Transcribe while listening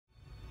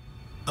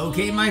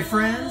Okay, my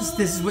friends,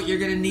 this is what you're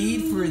gonna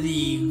need for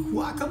the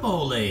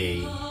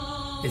guacamole.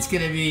 It's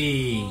gonna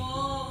be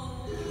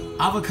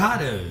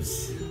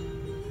avocados,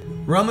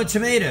 Roma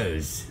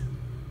tomatoes,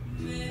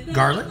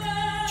 garlic,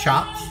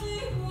 chopped,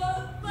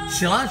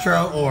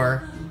 cilantro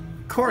or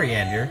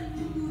coriander,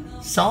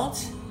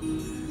 salt,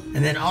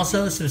 and then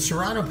also some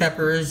serrano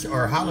peppers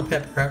or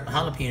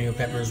jalapeno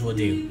peppers will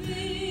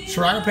do.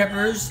 Serrano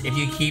peppers, if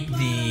you keep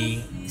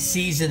the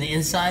seeds in the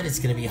inside, it's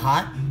going to be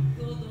hot.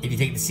 If you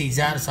take the seeds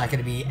out, it's not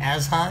going to be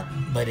as hot,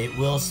 but it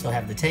will still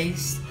have the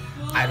taste.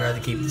 I'd rather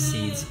keep the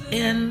seeds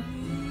in.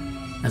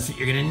 That's what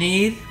you're going to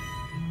need.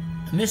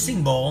 A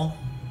mixing bowl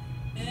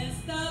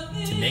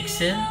to mix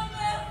in.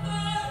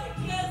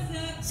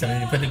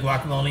 Something to put the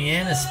guacamole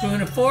in, a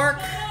spoon, a fork,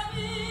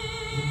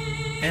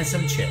 and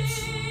some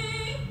chips.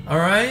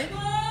 Alright?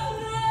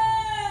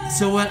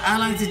 So what I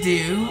like to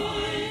do,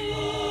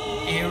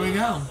 here we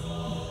go.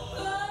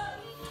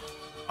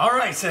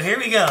 Alright, so here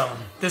we go.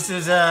 This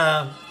is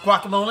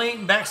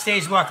guacamole,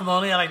 backstage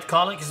guacamole, I like to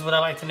call it, because what I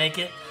like to make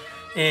it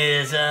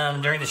is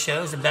during the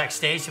shows and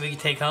backstage so we can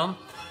take home.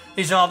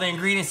 These are all the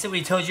ingredients that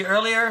we told you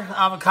earlier.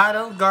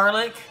 Avocado,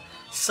 garlic,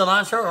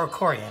 cilantro or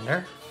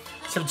coriander.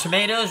 Some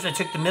tomatoes, I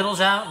took the middles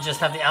out,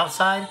 just have the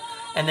outside.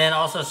 And then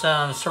also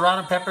some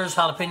serrano peppers,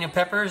 jalapeno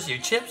peppers, your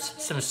chips,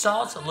 some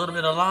salt, a little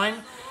bit of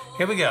lime.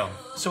 Here we go.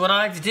 So what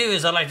I like to do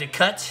is I like to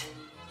cut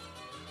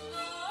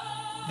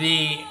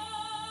the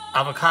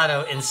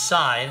avocado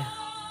inside.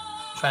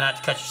 Try not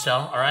to cut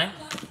yourself, all right?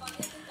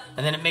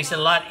 And then it makes it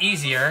a lot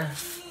easier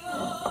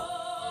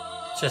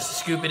just to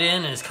scoop it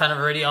in and it's kind of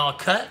already all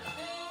cut.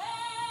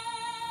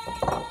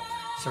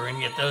 So we're gonna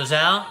get those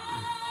out.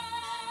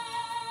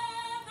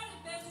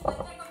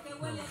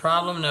 No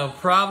problem, no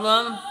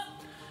problem.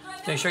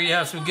 Make sure you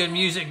have some good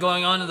music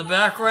going on in the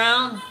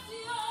background.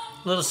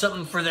 A little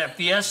something for that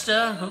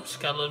fiesta. Oops,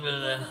 got a little bit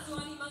of the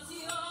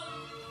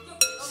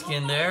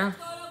skin there.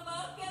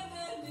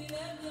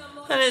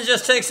 And then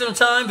just take some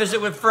time, visit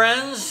with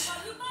friends.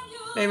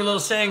 Maybe a little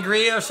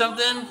sangria or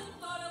something.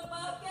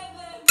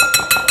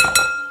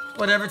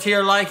 Whatever to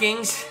your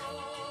likings.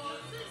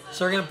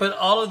 So we're gonna put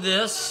all of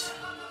this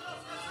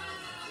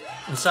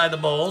inside the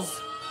bowls.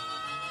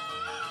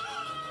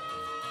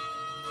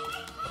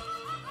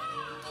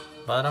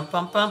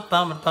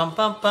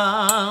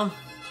 Ba-dum-bum-bum-bum-bum-bum-bum.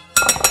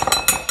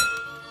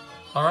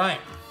 All right.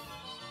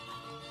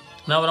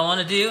 Now what I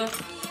want to do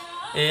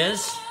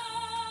is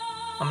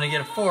I'm going to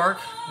get a fork.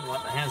 I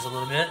want my hands a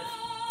little bit.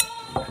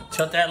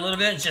 Tilt that a little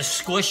bit and just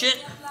squish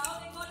it.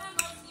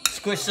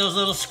 Squish those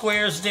little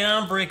squares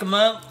down. Break them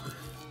up.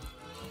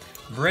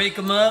 Break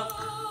them up.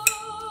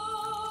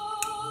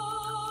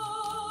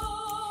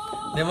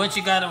 Then once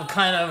you got them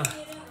kind of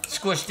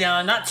squished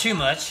down, not too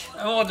much.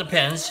 Well, it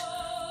depends.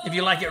 If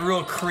you like it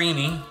real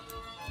creamy,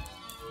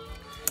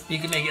 you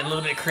can make it a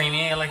little bit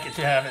creamy. I like it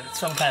to have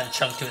some kind of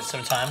chunk to it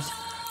sometimes.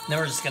 Then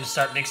we're just going to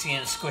start mixing it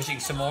and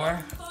squishing some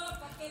more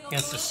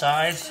against the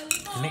sides.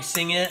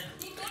 Mixing it,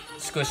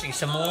 squishing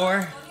some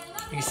more.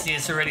 You can see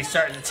it's already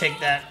starting to take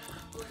that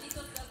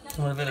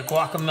little bit of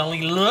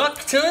guacamole look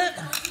to it.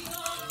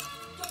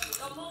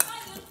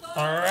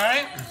 All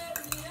right.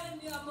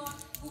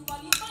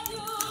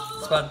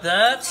 That's about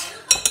that.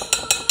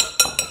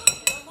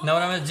 Now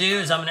what I'm going to do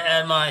is I'm going to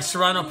add my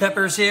serrano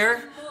peppers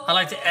here. I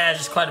like to add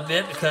just quite a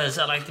bit because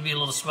I like to be a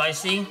little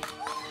spicy.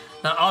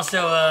 Now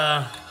also,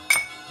 I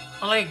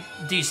like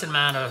a decent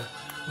amount of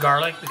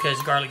garlic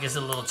because garlic gives a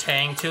little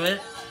tang to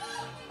it.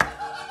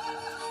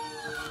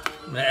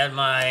 I'm going to add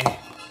my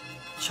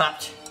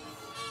chopped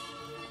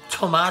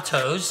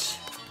tomatoes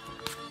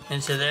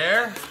into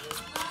there.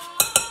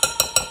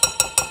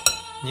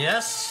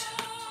 Yes.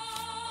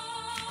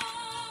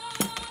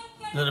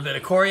 A little bit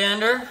of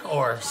coriander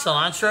or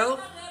cilantro.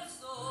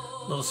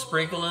 A little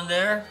sprinkle in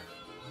there.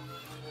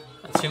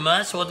 Not too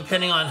much. Well,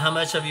 depending on how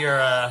much of your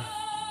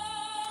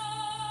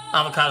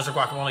avocados or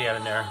guacamole you have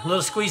in there. A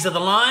little squeeze of the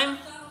lime.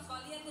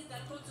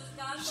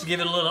 Just give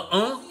it a little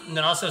oomph. And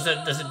then also so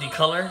it doesn't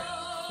decolor.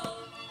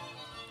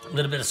 A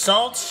little bit of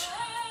salt.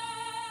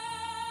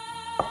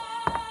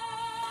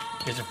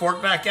 Get your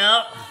fork back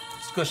out.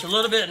 Squish a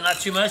little bit,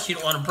 not too much. You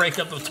don't want to break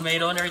up the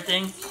tomato and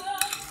everything.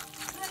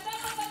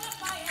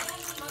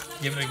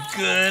 Give it a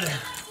good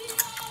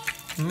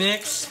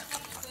mix.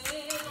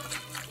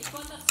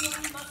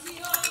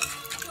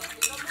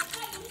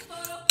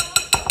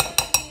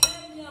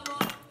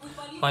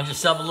 Find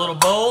yourself a little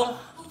bowl.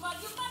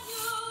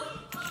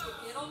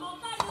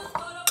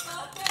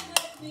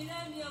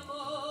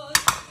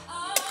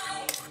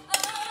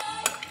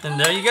 And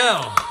there you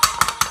go.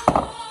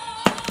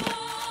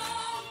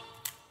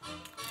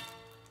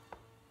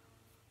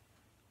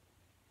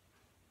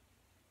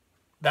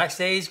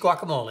 Backstage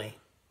guacamole.